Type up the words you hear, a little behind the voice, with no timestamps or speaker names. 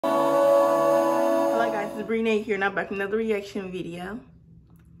is Renee here, now back with another reaction video.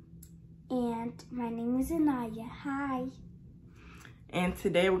 And my name is Anaya. Hi. And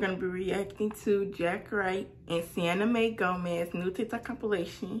today we're going to be reacting to Wright and Sienna Gomez new TikTok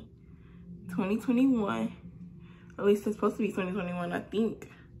compilation 2021. At least it's supposed to be 2021, I think.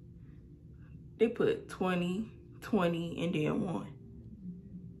 They put 2020 and then 1.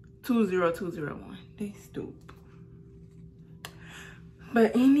 20201. They stupid.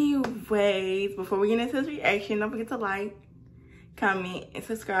 But anyways, before we get into this reaction, don't forget to like, comment, and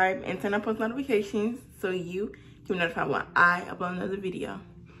subscribe, and turn on post notifications so you can be notified when I upload another video.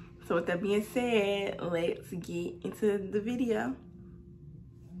 So with that being said, let's get into the video.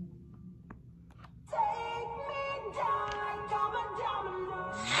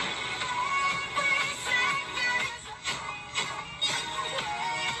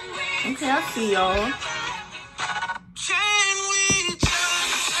 Okay, I see y'all.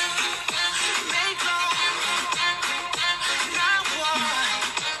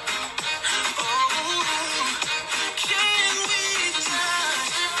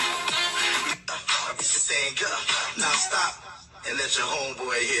 Now stop and let your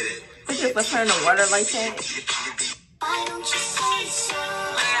homeboy hit it. They just left her in the water like that. Why don't you say so?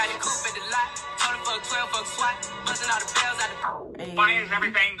 Why is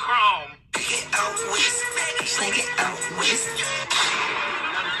everything chrome? Get out west, get out west.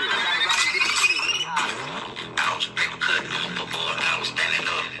 I was cut, but boy, I was standing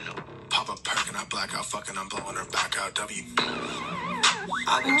up. Pop a perk and I black out, fucking, I'm blowing her back out. W.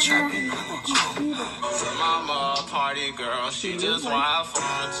 I've been trapping. For mama, party girl, she just want to have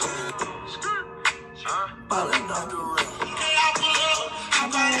fun too. Ballin' on the road. I'm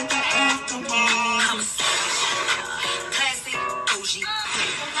ballin' the aftermath. I'm a savage, classy, bougie.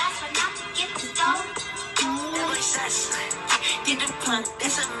 Last one not to get the dough. That boy says, get the punt,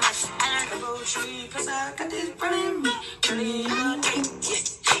 it's a must. I learned the bougie, cause I got this brother in me. Really, yeah.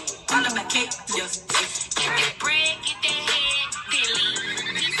 All of my cake, just take. Break it, they head,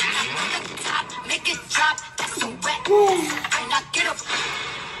 make it drop, that's a wet. And I get up.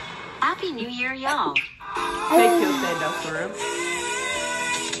 Happy New Year, y'all. They killed that though, for real.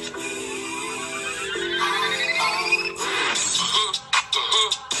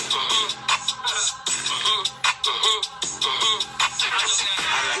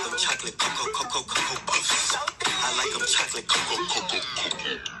 I like them chocolate cocoa puffs. I like them chocolate cocoa.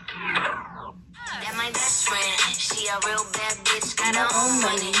 That my best friend. She a real bad bitch, got her own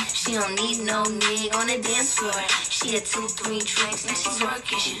money. She don't need no nigga on the dance floor. She had 2-3 drinks, now she's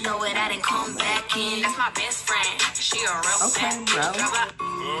working. She know it, I didn't come back in. That's my best friend. She a real okay, bro.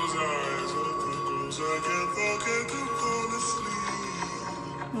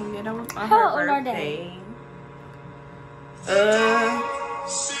 Yeah, that was on her birthday.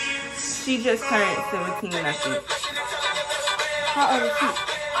 She just turned 17, I think. How old is she?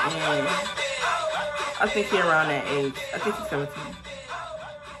 Yeah. I think she's around that age. I think she's 17.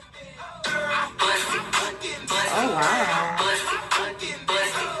 Oh, wow.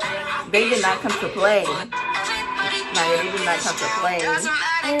 They did not come to play. No, they did not come to play.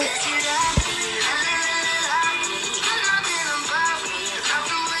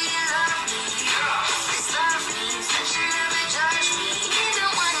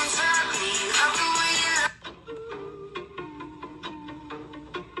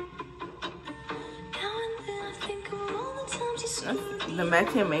 The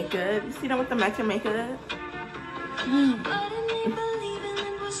matching makeup. You see them with the matching makeup?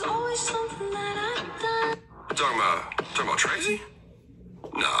 Talking about Tracy?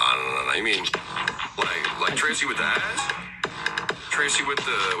 No. You mean like Tracy with the ass? Tracy with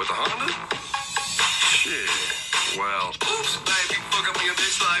the Honda? Shit. Well, oops, baby, fucking me a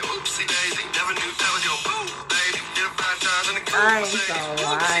bitch like oopsie daisy. Never knew that was your boo, baby. Get a 5 times in the club. I ain't gonna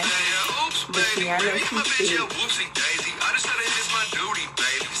lie. But see, I know she's cute. Whoopsie daisy. I just said it's my duty,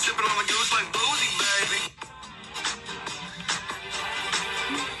 baby. Sipping on the goose like boozy, baby.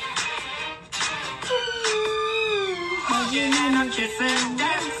 Hugging and kissing,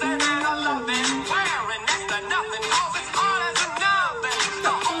 dancing and loving, wearing next to nothing, cause it's hard as a nothing.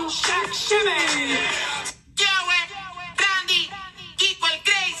 The whole shack shimmy. Brandy, Kiko el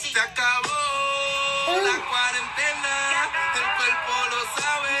crazy. Se acabó la cuarentena. El cuerpo lo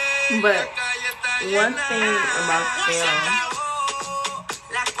sabe. But one thing about them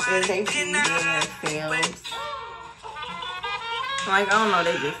is they be doing themselves. Like, I don't know,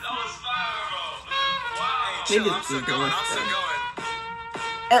 they just be doing stuff.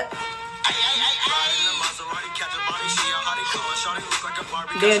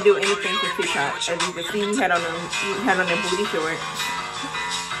 They'll do anything for TikTok. As you can see, we had on them booty shorts.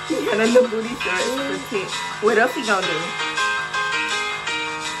 He got a little booty shorts. What else he gonna do?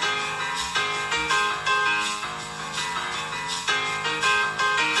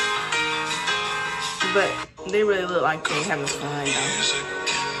 But they really look like they're having fun though.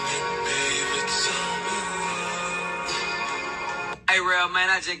 Hey, real man,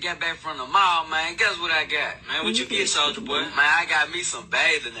 I just got back from the mall, man. Guess what I got? Man, what you get, soldier boy? Man, I got me some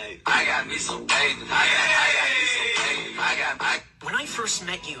bathing aid. I got me some bathing aid. When I first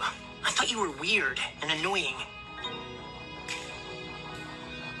met you, I thought you were weird and annoying.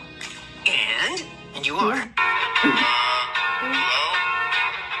 And you are. Hello?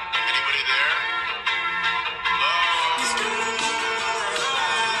 Anybody there?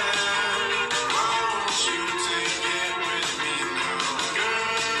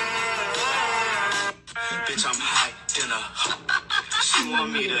 Bitch, I'm high dinner. She want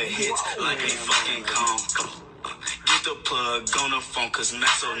me to hit like a fucking comb. Get the plug on the phone, cause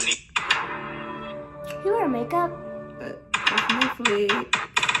Meso need. You wear makeup? Netflix.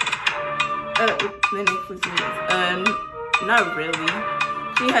 The Netflix movies. Not really.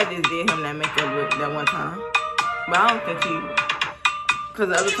 She had just did him that makeup look that one time. But I don't think he, cause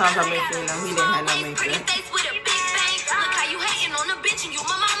the other times I've been seeing him, he didn't have no makeup.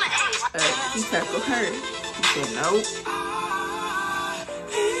 He tackled her. He said nope.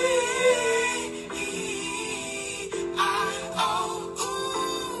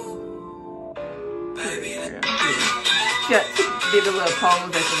 She did a little pose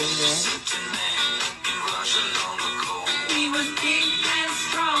at the end there.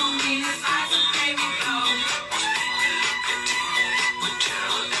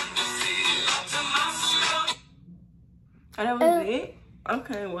 Oh, that was it?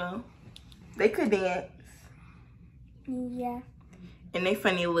 Okay, well, they could dance. Yeah. And they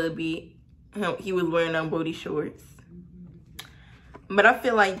funny a little bit. He was wearing them booty shorts. But I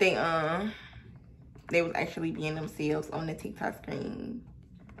feel like they was actually being themselves on the TikTok screen.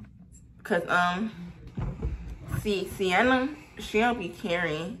 Cause see, Sienna, she don't be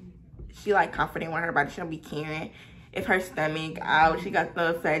caring. She like confident with her body. She don't be caring if her stomach out. She got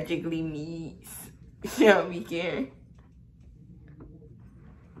the fat jiggly meats. She don't be caring.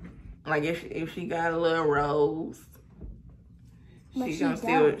 Like if she got a little rose, she gonna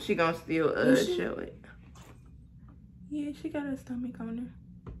still show it. Yeah, she got her stomach on her.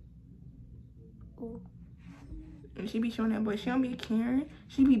 Ooh. And she be showing that boy. She don't be caring.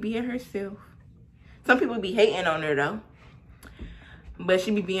 She be being herself. Some people be hating on her though, but she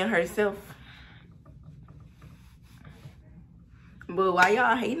be being herself. But why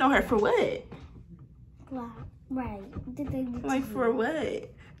y'all hating on her for what? Wow. Right. Like for what?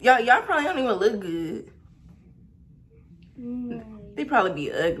 Y'all probably don't even look good. They probably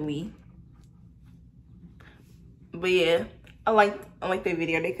be ugly. But yeah, I like their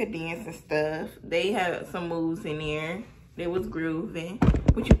video. They could dance and stuff. They had some moves in there. They was grooving.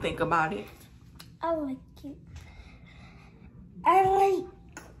 What you think about it? I like it. I like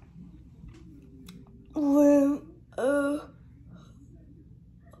when I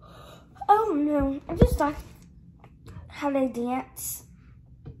don't know. I just like how they dance.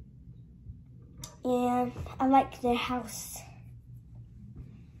 And I like their house.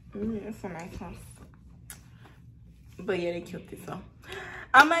 It's a nice house. But yeah, they killed it. So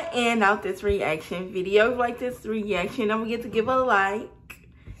I'm gonna end out this reaction video. If you like this reaction, don't forget to give a like,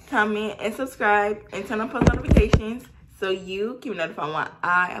 comment, and subscribe, and turn on post notifications so you can be notified when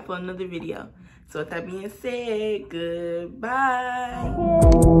I upload another video. So with that being said, goodbye.